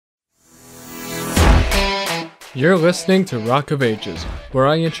You're listening to Rock of Ages, where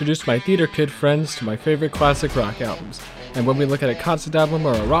I introduce my theater kid friends to my favorite classic rock albums. And when we look at a concert album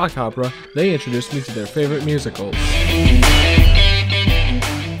or a rock opera, they introduce me to their favorite musicals.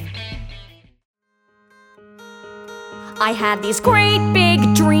 I had these great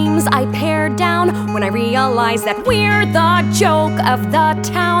big dreams I pared down when I realized that we're the joke of the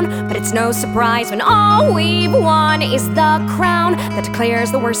town. But it's no surprise when all we've won is the crown that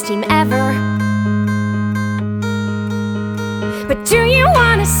declares the worst team ever. But do you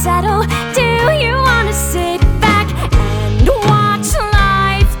wanna settle? Do you wanna sit back and watch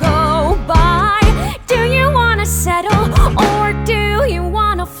life go by? Do you wanna settle or do you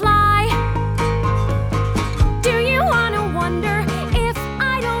wanna fly? Do you wanna wonder if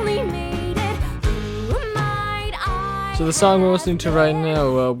I'd only made it? Who might I? So the song we're listening to right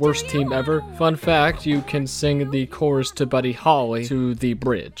now, Worst Team Ever. Fun fact, you can sing the chorus to Buddy Holly to the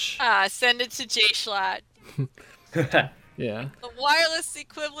bridge. Send it to J Schlatt. Yeah. The wireless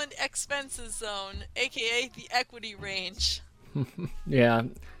equivalent expenses zone, aka the equity range. Yeah.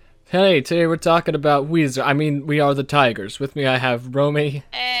 Hey, today we're talking about Weezer. I mean, We Are the Tigers. With me I have Romy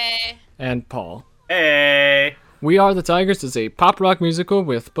and Paul. Hey! We Are the Tigers is a pop rock musical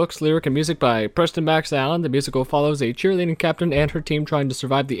with books, lyric, and music by Preston Max Allen. The musical follows a cheerleading captain and her team trying to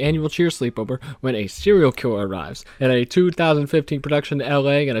survive the annual cheer sleepover when a serial killer arrives. In a 2015 production in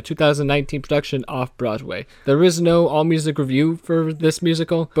LA and a 2019 production off-Broadway. There is no all-music review for this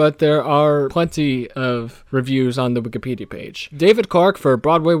musical, but there are plenty of reviews on the Wikipedia page. David Clark for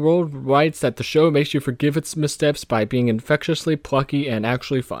Broadway World writes that the show makes you forgive its missteps by being infectiously plucky and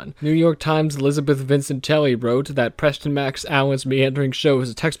actually fun. New York Times' Elizabeth Vincent-Telly wrote that Preston Max Allen's meandering show is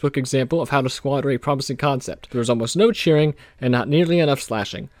a textbook example of how to squander a promising concept. There is almost no cheering and not nearly enough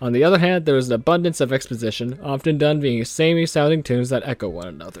slashing. On the other hand, there is an abundance of exposition, often done being samey-sounding tunes that echo one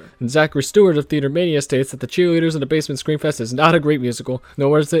another. And Zachary Stewart of Theater Mania states that The Cheerleaders in the Basement Screamfest is not a great musical,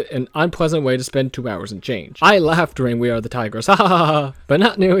 nor is it an unpleasant way to spend 2 hours and change. I laughed during We Are the Tigers, ha ha ha ha, but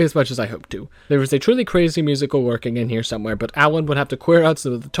not nearly as much as I hoped to. There was a truly crazy musical working in here somewhere, but Allen would have to clear out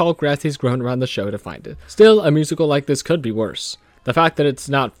some of the tall grass he's grown around the show to find it. Still, a musical like this could be worse. The fact that it's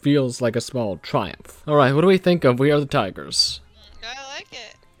not feels like a small triumph. Alright, what do we think of We Are the Tigers? I like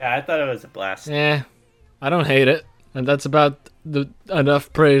it. Yeah, I thought it was a blast. I don't hate it. And that's about the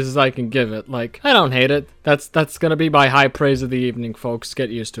enough praise as I can give it. Like, I don't hate it. That's gonna be my high praise of the evening, folks. Get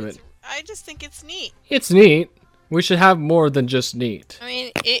used to it. I just think it's neat. It's neat. We should have more than just neat. I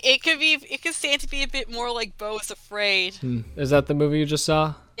mean, it could stand to be a bit more like Beau is Afraid. Is that the movie you just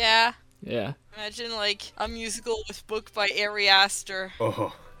saw? Yeah. Yeah. Imagine, like, a musical with book by Ari Aster.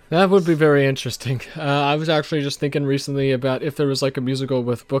 Oh. That would be very interesting. I was actually just thinking recently about if there was like a musical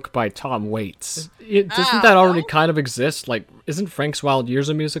with book by Tom Waits. Doesn't that already kind of exist? Like, isn't Frank's Wild Years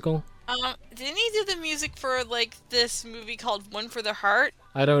a musical? Didn't he do the music for, like, this movie called One for the Heart?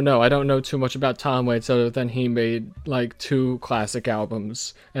 I don't know. I don't know too much about Tom Waits other than he made like 2 classic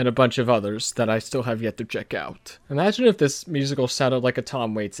albums and a bunch of others that I still have yet to check out. Imagine if this musical sounded like a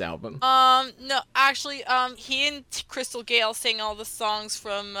Tom Waits album. No, actually, he and Crystal Gale sang all the songs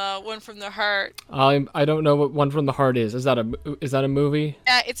from One from the Heart. I don't know what One from the Heart is. Is that a movie?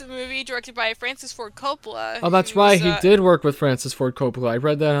 Yeah, it's a movie directed by Francis Ford Coppola. Oh, that's right. He did work with Francis Ford Coppola. I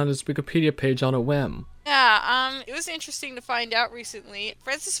read that on his Wikipedia page on a whim. Yeah, it was interesting to find out recently.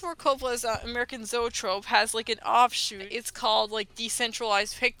 Francis Ford Coppola's American Zoetrope has, like, an offshoot. It's called, like,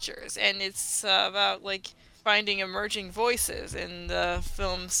 Decentralized Pictures, and it's about, like, finding emerging voices in the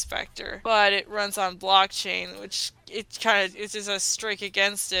film specter. But it runs on blockchain, which it's just a strike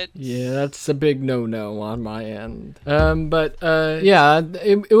against it. Yeah, that's a big no-no on my end. Yeah,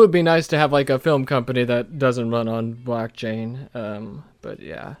 it would be nice to have, like, a film company that doesn't run on blockchain. But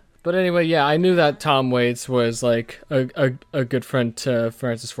yeah. But anyway, yeah, I knew that Tom Waits was, like, a good friend to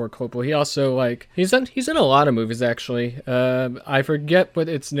Francis Ford Coppola. He also, like, he's in a lot of movies, actually. I forget what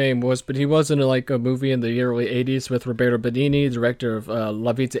its name was, but he was in, like, a movie in the early 80s with Roberto Benigni, director of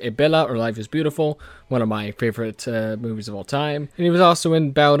La Vita è Bella, or Life is Beautiful, one of my favorite movies of all time. And he was also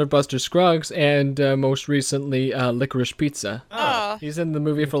in Ballad of Buster Scruggs, and most recently, Licorice Pizza. Oh. He's in the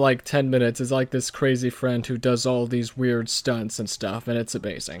movie for, like, 10 minutes. He's, like, this crazy friend who does all these weird stunts and stuff, and it's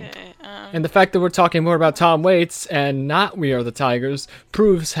amazing. And the fact that we're talking more about Tom Waits and not We Are the Tigers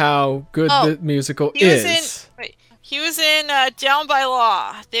proves how good the musical is. He was in Down by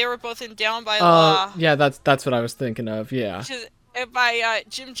Law. They were both in Down by Law. Yeah, that's what I was thinking of, yeah. Which is by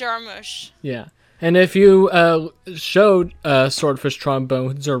Jim Jarmusch. Yeah. And if you showed swordfish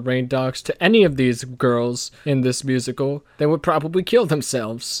trombones or rain dogs to any of these girls in this musical, they would probably kill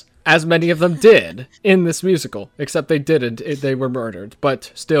themselves. as many of them did in this musical, except they didn't. They were murdered.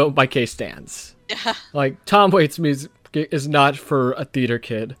 But still, my case stands. Yeah. Like, Tom Waits' music is not for a theater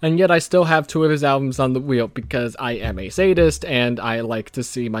kid. And yet I still have 2 of his albums on the wheel because I am a sadist and I like to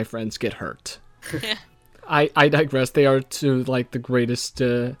see my friends get hurt. Yeah. I digress. They are 2, like, the greatest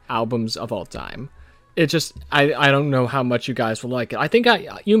albums of all time. It just, I don't know how much you guys will like it. I think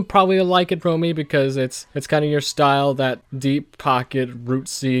you probably like it, Romy, because it's kind of your style, that deep pocket,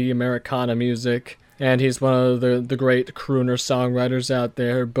 rootsy Americana music. And he's one of the great crooner songwriters out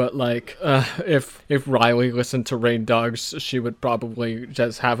there. But, like, if Riley listened to Rain Dogs, she would probably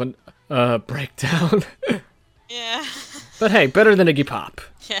just have a breakdown. Yeah. But hey, better than Iggy Pop.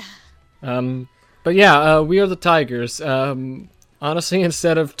 Yeah. But yeah, We Are the Tigers. Honestly,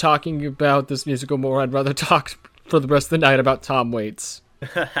 instead of talking about this musical more, I'd rather talk for the rest of the night about Tom Waits.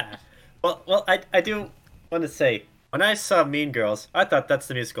 Well, I do want to say, when I saw Mean Girls, I thought that's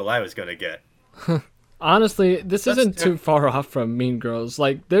the musical I was going to get. Honestly, this isn't too far off from Mean Girls.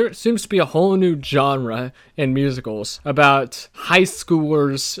 Like, there seems to be a whole new genre in musicals about high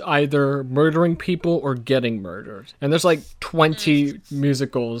schoolers either murdering people or getting murdered. And there's like 20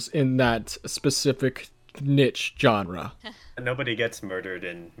 musicals in that specific niche genre. Nobody gets murdered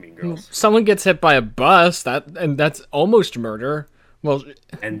in Mean Girls. Someone gets hit by a bus, and that's almost murder. Well,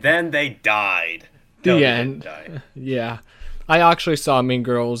 And then they died. the No, they end. didn't die. Yeah. I actually saw Mean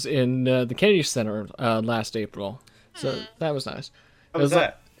Girls in the Kennedy Center last April. So that was nice. How was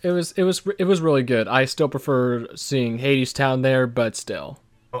that? It was really good. I still prefer seeing Hadestown there, but still.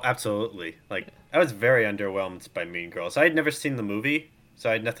 Oh, absolutely. Like, I was very underwhelmed by Mean Girls. I had never seen the movie, so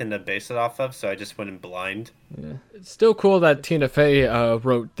I had nothing to base it off of, so I just went in blind. Yeah. It's still cool that Tina Fey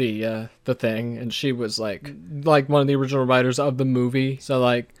wrote the thing, and she was like one of the original writers of the movie. So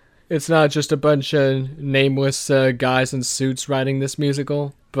like, it's not just a bunch of nameless guys in suits writing this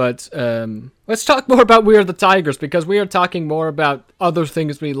musical. But let's talk more about We Are the Tigers, because we are talking more about other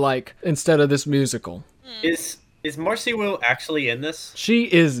things we like instead of this musical. Is Marcy Wu actually in this?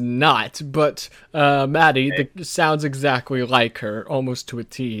 She is not, but Maddie sounds exactly like her, almost to a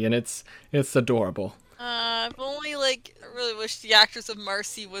T, and it's adorable. I've only I really wish the actress of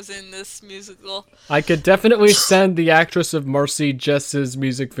Marcy was in this musical. I could definitely send the actress of Marcy Jess's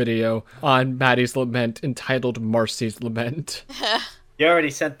music video on Maddie's Lament entitled Marcy's Lament. You already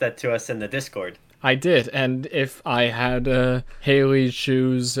sent that to us in the Discord. I did, and if I had Haley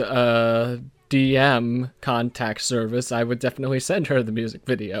Chu's DM contact service, I would definitely send her the music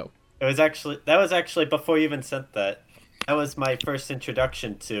video. That was actually before you even sent that. That was my first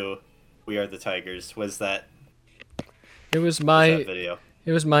introduction to We Are the Tigers. Was that video?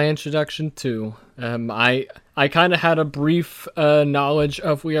 It was my introduction too. I kind of had a brief knowledge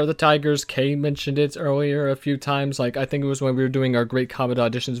of We Are the Tigers. Kay mentioned it earlier a few times. Like, I think it was when we were doing our Great Comet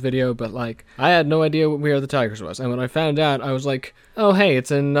Auditions video, but like, I had no idea what We Are the Tigers was. And when I found out, I was like, oh hey,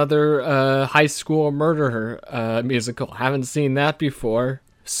 it's another high school murder musical. Haven't seen that before.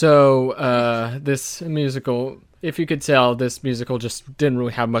 So this musical, if you could tell, this musical just didn't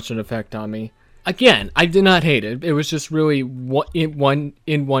really have much of an effect on me. Again, I did not hate it. It was just really in one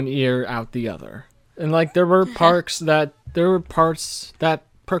ear, out the other. And like, there were parts that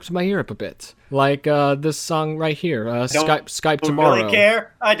perked my ear up a bit. Like this song right here, Skype Tomorrow. Really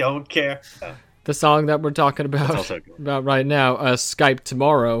care? I don't care. Oh. The song that we're talking about right now, Skype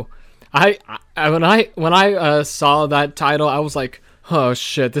Tomorrow. When I saw that title, I was like, oh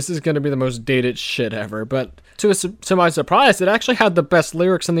shit, this is gonna be the most dated shit ever. But to my surprise, it actually had the best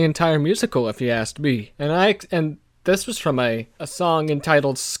lyrics in the entire musical, if you asked me. And this was from a song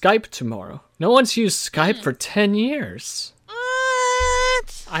entitled Skype Tomorrow. No one's used Skype for 10 years.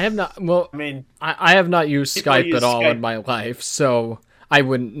 What? I have not. Well, I mean, I have not used Skype use at all Skype. in my life, so I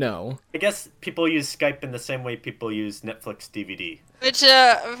wouldn't know. I guess people use Skype in the same way people use Netflix DVD. Which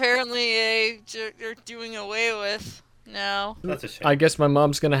apparently they're doing away with now. That's a shame. I guess my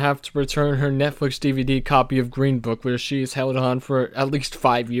mom's gonna have to return her Netflix DVD copy of Green Book, which she's held on for at least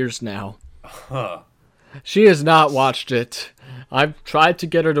 5 years now. Huh. She has not watched it. I've tried to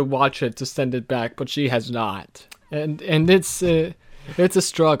get her to watch it to send it back, but she has not. And it's a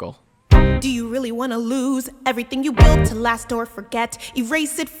struggle. Do you really want to lose everything you built to last or forget?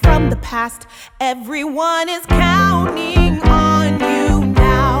 Erase it from the past. Everyone is counting on you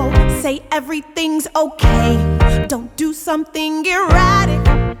now. Say everything's okay. Don't do something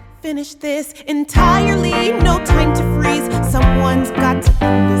erratic. Finish this entirely. No time to freeze. Someone's got to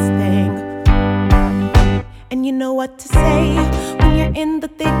end this thing. And you know what to say when you're in the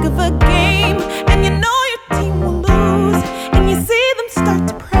thick of a game. And you know your team will lose. And you see them start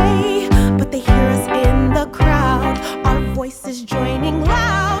to pray. But they hear us in the crowd. Our voices joining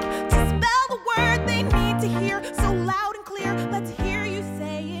loud.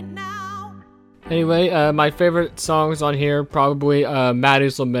 Anyway, my favorite songs on here, probably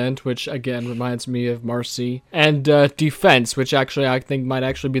Maddie's Lament, which again reminds me of Marcy, and Defense, which actually I think might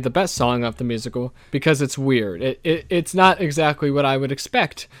actually be the best song of the musical, because it's weird. It's not exactly what I would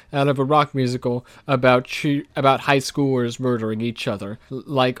expect out of a rock musical about high schoolers murdering each other,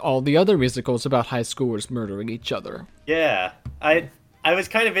 like all the other musicals about high schoolers murdering each other. Yeah, I was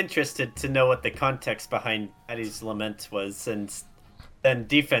kind of interested to know what the context behind Maddie's Lament was, and then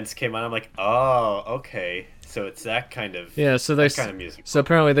Defense came on. I'm like, oh, okay. So it's that kind of kind of music. So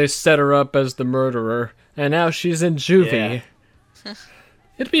apparently they set her up as the murderer, and now she's in juvie. Yeah.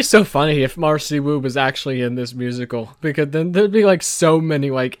 It'd be so funny if Marcy Wu was actually in this musical, because then there'd be like so many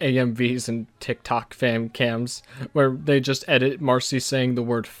like AMVs and TikTok fan cams where they just edit Marcy saying the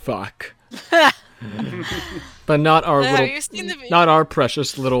word fuck. But not our not our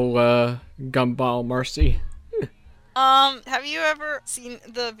precious little gumball Marcy. Have you ever seen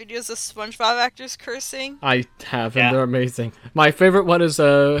the videos of SpongeBob actors cursing? I have, and they're amazing. My favorite one is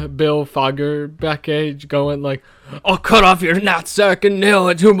Bill Fagerbakke going like, "I'll cut off your knapsack and nail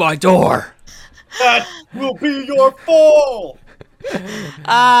it to my door." That will be your fall!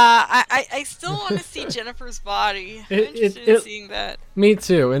 I still want to see Jennifer's body. I'm interested in seeing that. Me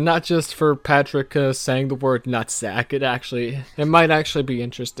too, and not just for Patrick saying the word nutsack. It might actually be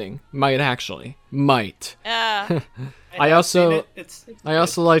interesting. Might. Yeah. I also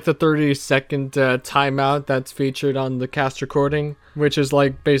like the 30-second timeout that's featured on the cast recording, which is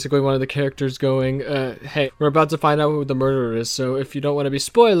like basically one of the characters going, hey, we're about to find out who the murderer is, so if you don't want to be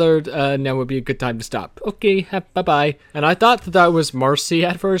spoiled, now would be a good time to stop. Okay, bye-bye. And I thought that was Marcy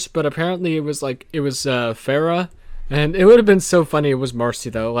at first, but apparently it was Farrah. And it would have been so funny it was Marcy,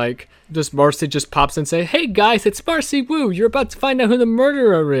 though. Like, just Marcy just pops and say, "Hey guys, it's Marcy Wu. You're about to find out who the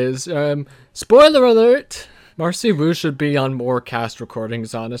murderer is. Spoiler alert." Marcy Wu should be on more cast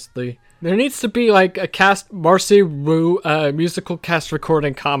recordings, honestly. There needs to be like a Marcy Wu musical cast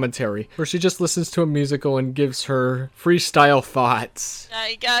recording commentary where she just listens to a musical and gives her freestyle thoughts.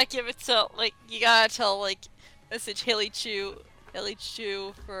 You gotta give it to message Haley Chu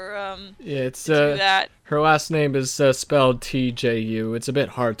for it's to do that. Her last name is spelled TJU. It's a bit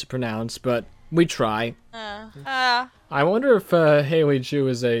hard to pronounce, but we try. I wonder if Haley Chu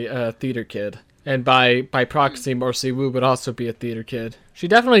is a theater kid. And by proxy, Marcy Wu would also be a theater kid. She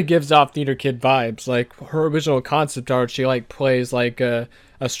definitely gives off theater kid vibes. Like, her original concept art, she, like, plays, like, a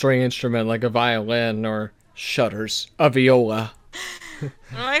string instrument, like a violin or shudders, a viola. One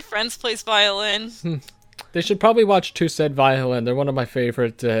of my friends plays violin. They should probably watch Two Said Violin. They're one of my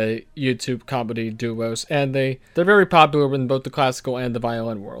favorite YouTube comedy duos, and they're very popular in both the classical and the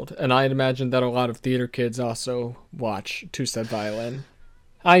violin world. And I'd imagine that a lot of theater kids also watch Two Said Violin.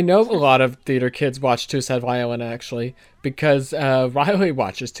 I know a lot of theater kids watch Two Said Violin, actually, because Riley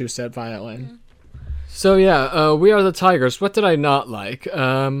watches Two Said Violin. So yeah, We Are the Tigers. What did I not like?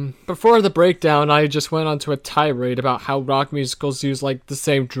 Before the breakdown, I just went onto a tirade about how rock musicals use like the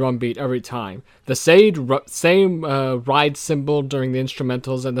same drum beat every time. The same ride cymbal during the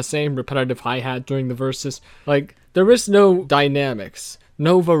instrumentals and the same repetitive hi-hat during the verses. Like, there is no dynamics.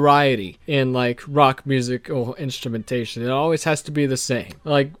 No variety in like rock musical instrumentation. It always has to be the same.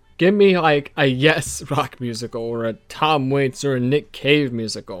 Like, give me like a Yes rock musical or a Tom Waits or a Nick Cave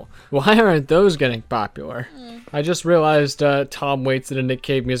musical. Why aren't those getting popular? I just realized Tom Waits and a Nick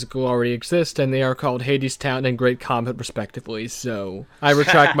Cave musical already exist, and they are called Hadestown and Great Comet respectively, so I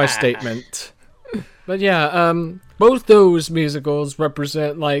retract my statement. But yeah, both those musicals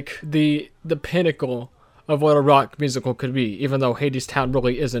represent like the pinnacle of what a rock musical could be. Even though Hadestown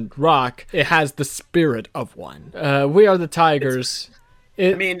really isn't rock, it has the spirit of one. We Are the Tigers.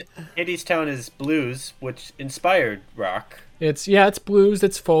 Hadestown is blues, which inspired rock. It's blues,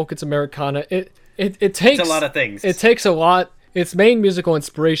 it's folk, it's Americana. It takes a lot of things. It takes a lot. Its main musical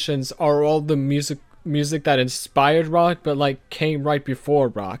inspirations are all the music that inspired rock, but like came right before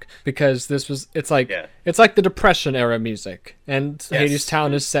rock, because it's like the Depression era music, and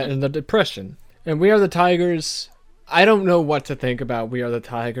Hadestown is set in the Depression. And We Are the Tigers, I don't know what to think about We Are the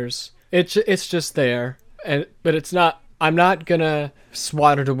Tigers. It's just there, but it's not. I'm not gonna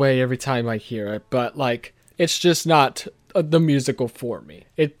swat it away every time I hear it, but like, it's just not the musical for me.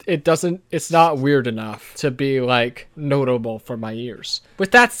 It's not weird enough to be like notable for my ears. With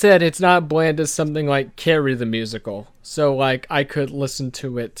that said, it's not bland as something like Carrie the musical. So like, I could listen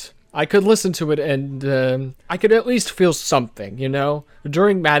to it and I could at least feel something, you know?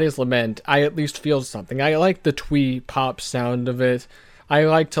 During Maddie's Lament, I at least feel something. I like the twee pop sound of it. I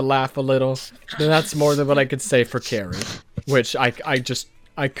like to laugh a little. And that's more than what I could say for Carrie, which I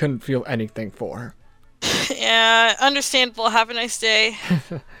couldn't feel anything for. Yeah, understandable. Have a nice day.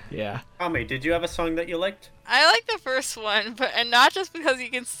 Yeah. Tommy, did you have a song that you liked? I like the first one, and not just because you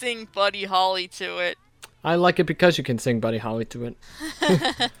can sing Buddy Holly to it. I like it because you can sing Buddy Holly to it.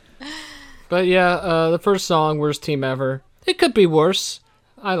 But yeah, the first song, Worst Team Ever. It could be worse.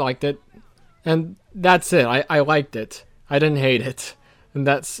 I liked it. And that's it. I liked it. I didn't hate it. And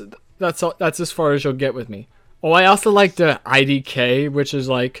that's as far as you'll get with me. Oh, I also liked IDK, which is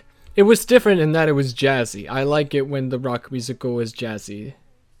like, it was different in that it was jazzy. I like it when the rock musical is jazzy.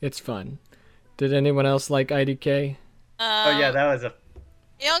 It's fun. Did anyone else like IDK? Oh yeah, that was a...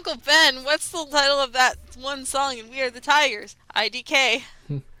 Hey, Uncle Ben, what's the title of that one song in We Are the Tigers? IDK.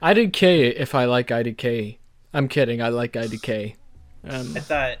 IDK, if I like IDK. I'm kidding, I like IDK. I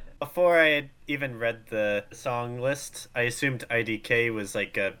thought, before I had even read the song list, I assumed IDK was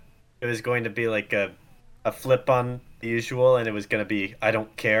like it was going to be like a flip on the usual, and it was going to be I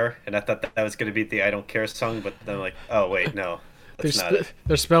Don't Care, and I thought that was going to be the I Don't Care song, but then I'm like, oh wait, no, that's not it.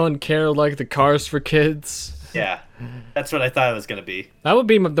 They're spelling care like the Cars for Kids. Yeah, that's what I thought it was going to be. That would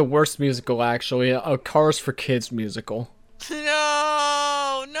be the worst musical, actually, a Cars for Kids musical.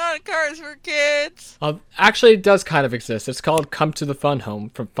 No, not Cars for Kids. Actually, it does kind of exist. It's called Come to the Fun Home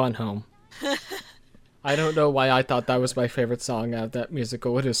from Fun Home. I don't know why I thought that was my favorite song out of that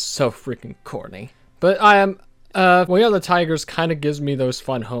musical. It is so freaking corny. But We Are the Tigers kind of gives me those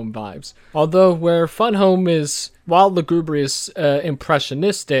Fun Home vibes. Although where Fun Home is, while lugubrious,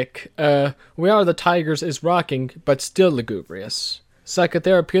 impressionistic, We Are the Tigers is rocking, but still lugubrious.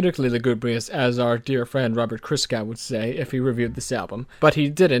 Psychotherapeutically lugubrious, as our dear friend Robert Christgau would say if he reviewed this album. But he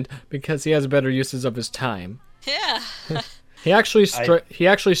didn't, because he has better uses of his time. Yeah. He actually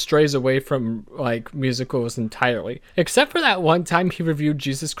strays away from like musicals entirely, except for that one time he reviewed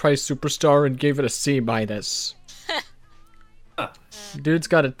Jesus Christ Superstar and gave it a C-. Dude's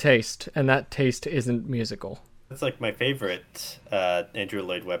got a taste, and that taste isn't musical. It's like my favorite Andrew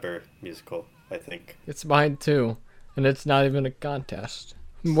Lloyd Webber musical, I think. It's mine too, and it's not even a contest.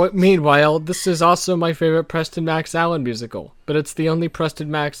 Meanwhile, this is also my favorite Preston Max Allen musical, but it's the only Preston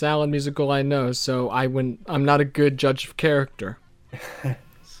Max Allen musical I know, so I'm not a good judge of character.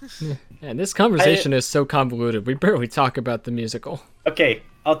 And this conversation is so convoluted, we barely talk about the musical. Okay,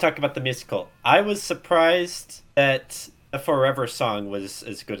 I'll talk about the musical. I was surprised that the Forever song was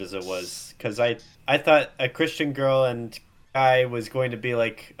as good as it was, because I thought A Christian Girl and Guy was going to be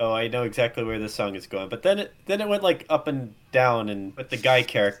like, oh, I know exactly where this song is going, but then it went like up and down, and with the Guy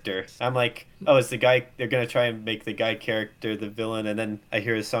character, I'm like, oh, is the Guy, they're gonna try and make the Guy character the villain, and then I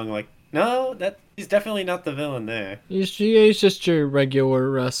hear a song like, no, he's definitely not the villain there. He's just your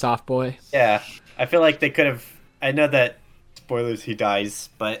regular soft boy. Yeah, I feel like they could have. I know that spoilers, he dies,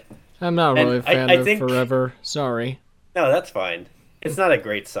 but I'm not really a fan of Forever. Sorry. No, that's fine. It's not a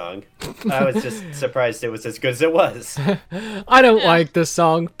great song. I was just surprised it was as good as it was. I don't like this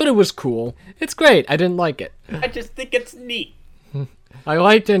song, but it was cool. It's great. I didn't like it. I just think it's neat. I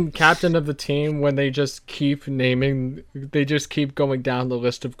liked in Captain of the Team when they just keep going down the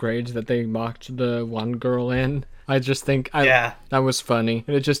list of grades that they mocked the one girl in. I just think that was funny.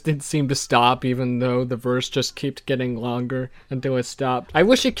 And it just didn't seem to stop, even though the verse just kept getting longer until it stopped. I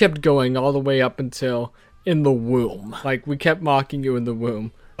wish it kept going all the way up until in the womb. Like, we kept mocking you in the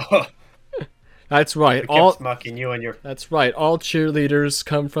womb. That's right. Mocking you in your... That's right. All cheerleaders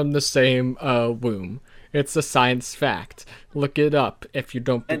come from the same womb. It's a science fact. Look it up if you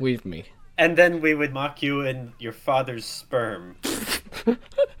don't believe me. And then we would mock you in your father's sperm.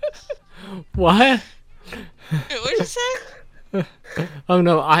 What? What did you say? Oh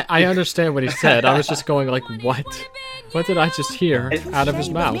no, I understand what he said. I was just going like, what? What did I just hear out of his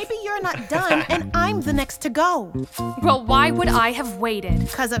mouth? Maybe you're not done, and I'm the next to go. Well, why would I have waited?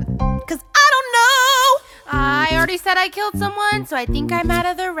 Cause I don't know. I already said I killed someone, so I think I'm out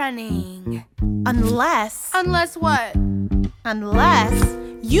of the running. Unless what? Unless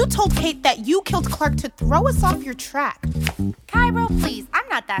you told Kate that you killed Clark to throw us off your track. Cairo, please, I'm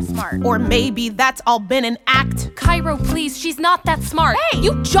not that smart. Or maybe that's all been an act. Cairo, please, she's not that smart. Hey!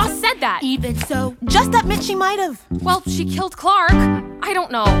 You just said that. Even so, Just admit she might have. Well, she killed Clark. I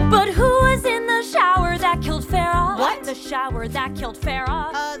don't know. But who was in the shower that killed Farah? What? The shower that killed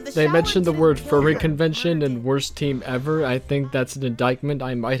Farah. They mentioned the word furry her. convention and worst team ever. I think that's an indictment.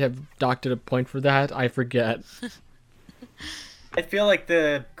 I might have docked it a point for that. I forget. I feel like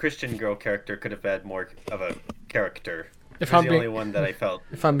the Christian Girl character could have had more of a character. If It was I'm the being- only one that I felt.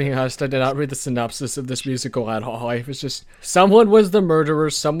 If I'm being honest, I did not read the synopsis of this musical at all. It was just, someone was the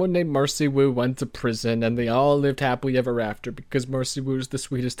murderer, someone named Marcy Wu went to prison, and they all lived happily ever after because Marcy Wu is the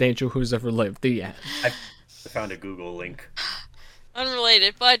sweetest angel who's ever lived. The end. I found a Google link.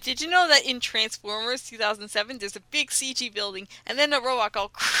 Unrelated, but did you know that in Transformers 2007, there's a big CG building, and then a robot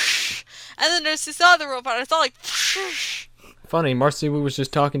go, and then there's this other robot, and it's all like, Funny, Marcy Wu was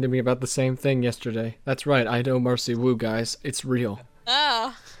just talking to me about the same thing yesterday. That's right, I know Marcy Wu, guys. It's real.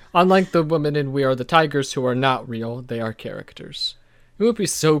 oh. Unlike the women in We Are the Tigers who are not real, they are characters. It would be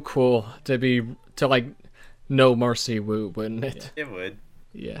so cool to know Marcy Wu, wouldn't it? It would.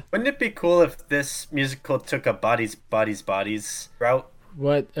 Yeah. Wouldn't it be cool if this musical took a bodies route?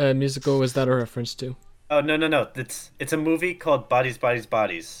 What musical was that a reference to? Oh, no. It's a movie called Bodies. Have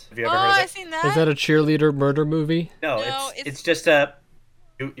you ever heard of it? I've seen that. Is that a cheerleader murder movie? No, it's just a...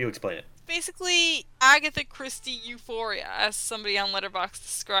 You explain it. Basically Agatha Christie Euphoria, as somebody on Letterboxd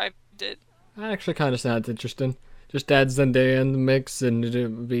described it. That actually kind of sounds interesting. Just add Zendaya in the mix and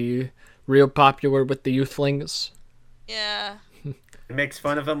it'd be real popular with the youthlings. Yeah. It makes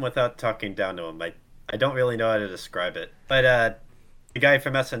fun of him without talking down to him. I don't really know how to describe it. But the guy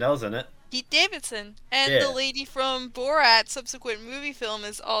from SNL's in it. Pete Davidson. And Yeah. the lady from Borat's subsequent movie film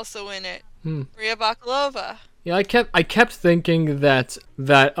is also in it. Maria Bakalova. Yeah, I kept thinking that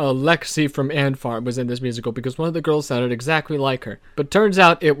Lexi from Ant Farm was in this musical because one of the girls sounded exactly like her. But turns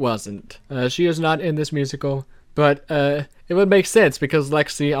out it wasn't. She is not in this musical. But it would make sense because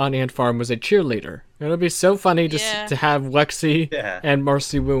Lexi on Ant Farm was a cheerleader. It would be so funny to have Lexi and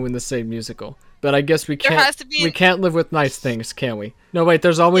Marcy Wu in the same musical. But I guess we can't live with nice things, can we? No, wait.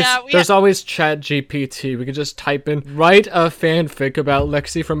 There's always ChatGPT. We can just type in write a fanfic about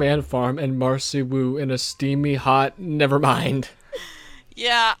Lexi from Ant Farm and Marcy Wu in a steamy hot. Never mind.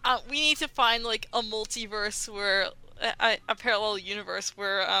 Yeah, we need to find like a multiverse where a parallel universe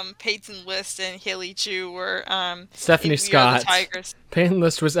where Peyton List and Haley Chu were Stephanie Scott. Tigers. Peyton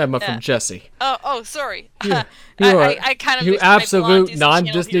List was Emma from Jessie. Oh, sorry. I kind of you mixed my absolute non-Disney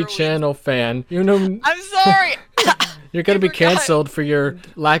non-Disney Channel fan. You know. I'm sorry. You're gonna be forgot. canceled for your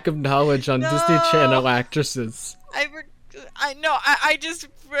lack of knowledge on Disney Channel actresses. I just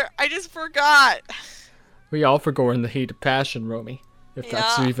forgot. We all forgot in the heat of passion, Romy. If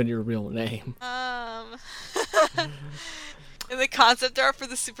that's Yeah. even your real name. In the concept art for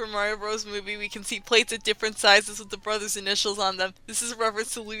the Super Mario Bros. Movie, we can see plates at different sizes with the brothers' initials on them. This is a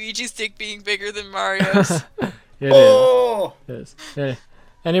reference to Luigi's dick being bigger than Mario's. It Oh! is. Yeah.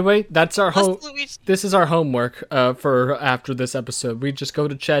 Anyway, that's our This is our homework for after this episode. We just go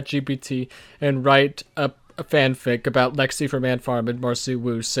to ChatGPT and write a fanfic about Lexi from Ant Farm and Marcy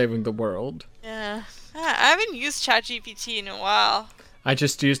Wu saving the world. Yeah. I haven't used ChatGPT in a while. I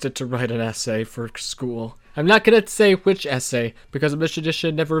just used it to write an essay for school. I'm not gonna say which essay, because a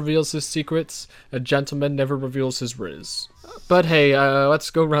magician never reveals his secrets, a gentleman never reveals his riz. But hey,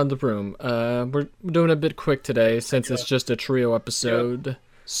 let's go around the room. We're doing a bit quick today, since it's just a trio episode.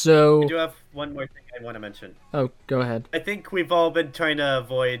 So... I do have one more thing I want to mention. Oh, go ahead. I think we've all been trying to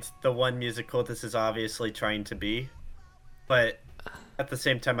avoid the one musical this is obviously trying to be. But at the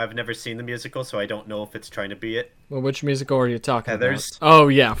same time, I've never seen the musical, so I don't know if it's trying to be it. Well, which musical are you talking Heathers. about? Oh,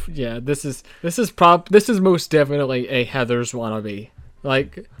 yeah. This is most definitely a Heathers wannabe.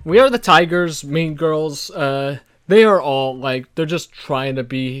 Like, We Are the Tigers, Mean Girls, they are all, like, they're just trying to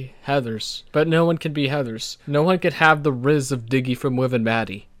be Heathers. But no one can be Heathers. No one can have the riz of Diggy from Liv and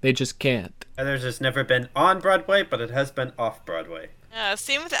Maddie. They just can't. Heathers has never been on Broadway, but it has been off Broadway. Yeah,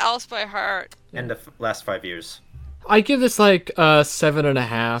 same with Alice by Heart. In the last 5 years. I give this, like,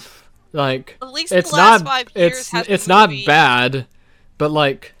 7.5. Like, At least it's the last not, 5 years has it's the not movie. bad. But,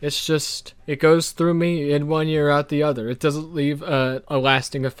 like, it's just, it goes through me in one year out the other. It doesn't leave a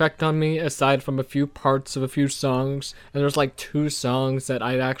lasting effect on me, aside from a few parts of a few songs. And there's, like, 2 songs that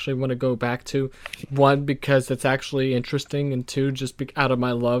I actually want to go back to. 1, because it's actually interesting, and 2, just out of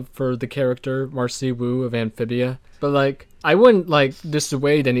my love for the character, Marcy Wu of Amphibia. But, like, I wouldn't, like,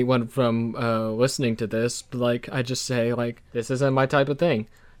 dissuade anyone from listening to this, but, like, I just say, like, this isn't my type of thing.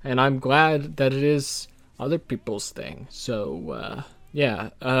 And I'm glad that it is other people's thing. So, yeah.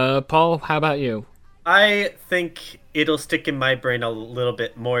 Paul, how about you? I think it'll stick in my brain a little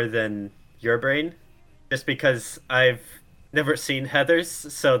bit more than your brain, just because I've never seen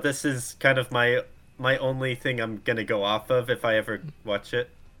Heathers, so this is kind of my only thing I'm gonna go off of if I ever watch it.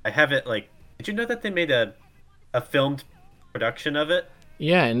 I have it, like, did you know that they made a filmed production of it?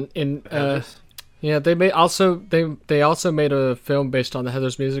 Yeah, yeah, they also made a film based on the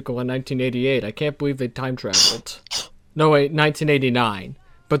Heathers musical in 1988. I can't believe they time traveled. No, wait, 1989.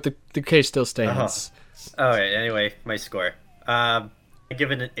 But the case still stands. All right. Anyway, my score. I give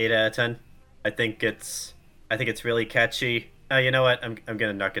it an 8 out of 10. I think it's really catchy. You know what? I'm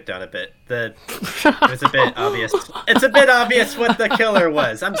gonna knock it down a bit. It was a bit obvious. It's a bit obvious what the killer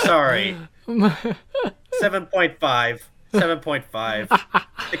was. I'm sorry. 7.5. 7.5.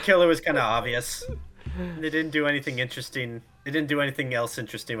 The killer was kind of obvious. They didn't do anything interesting. They didn't do anything else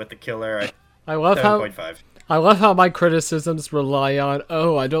interesting with the killer. I love 7.5. I love how my criticisms rely on,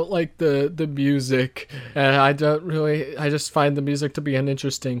 I don't like the music, and I just find the music to be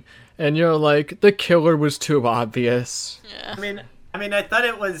uninteresting. And you're like, the killer was too obvious. Yeah.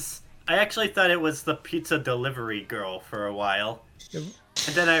 I actually thought it was the pizza delivery girl for a while. And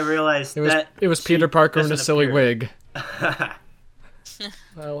then I realized it was Peter Parker in a silly wig.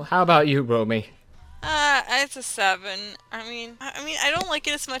 Well, how about you, Romy? It's a 7. I don't like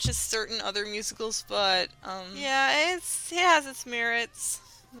it as much as certain other musicals, but yeah, it has its merits.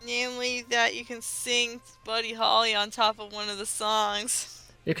 Namely, that you can sing Buddy Holly on top of one of the songs.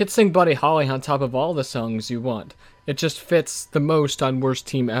 You could sing Buddy Holly on top of all the songs you want. It just fits the most on Worst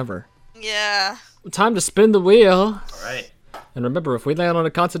Team Ever. Yeah. Time to spin the wheel. All right. And remember, if we land on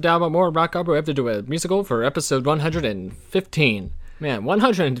a concept album or a rock opera, we have to do a musical for episode 115. Man,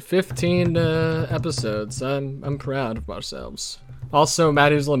 115 episodes. I'm proud of ourselves. Also,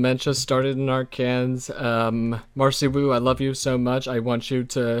 Maddie's Lament just started in our cans. Marcy Wu, I love you so much. I want you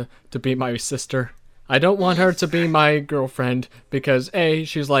to be my sister. I don't want her to be my girlfriend because A,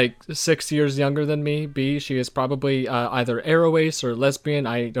 she's like 6 years younger than me. B, she is probably either aroace or lesbian.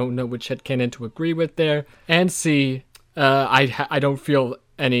 I don't know which headcanon to agree with there. And C, I don't feel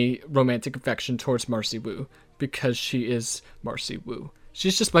any romantic affection towards Marcy Wu because she is Marcy Wu.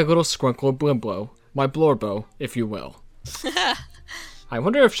 She's just my little scrunkle blimblo, my blorbo, if you will. I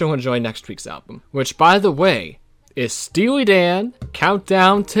wonder if she'll enjoy next week's album, which, by the way, is Steely Dan,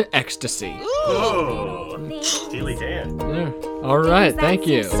 Countdown to Ecstasy. Ooh, Steely Dan. Yeah. All right, thank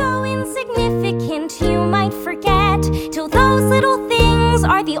you. So insignificant you might forget, till those little things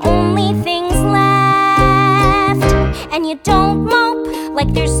are the only things left. And you don't mope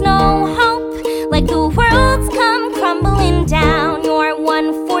like there's no hope, like the world's come crumbling down. You're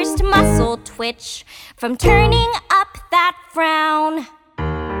one forced muscle twitch from turning up that frown.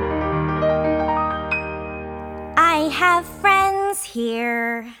 I have friends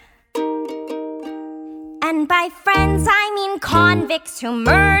here, and by friends I mean convicts who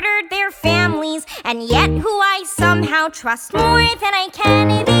murdered their families, and yet who I somehow trust more than I can.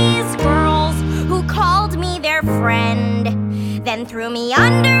 These girls who called me their friend, then threw me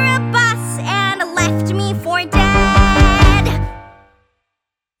under a bus and left me for dead.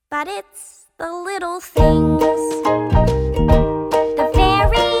 But it's the little things, the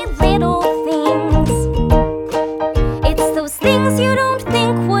very little things. It's those things you don't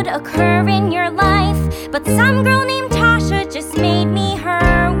think would occur in your life, but some girl named Tasha just made me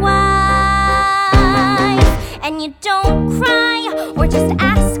her wife. And you don't cry or just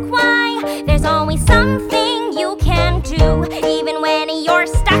ask why. There's always something you can do, even when you're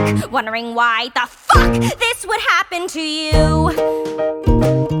stuck wondering why the fuck this would happen to you.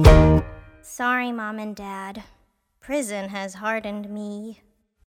 Sorry, Mom and Dad. Prison has hardened me.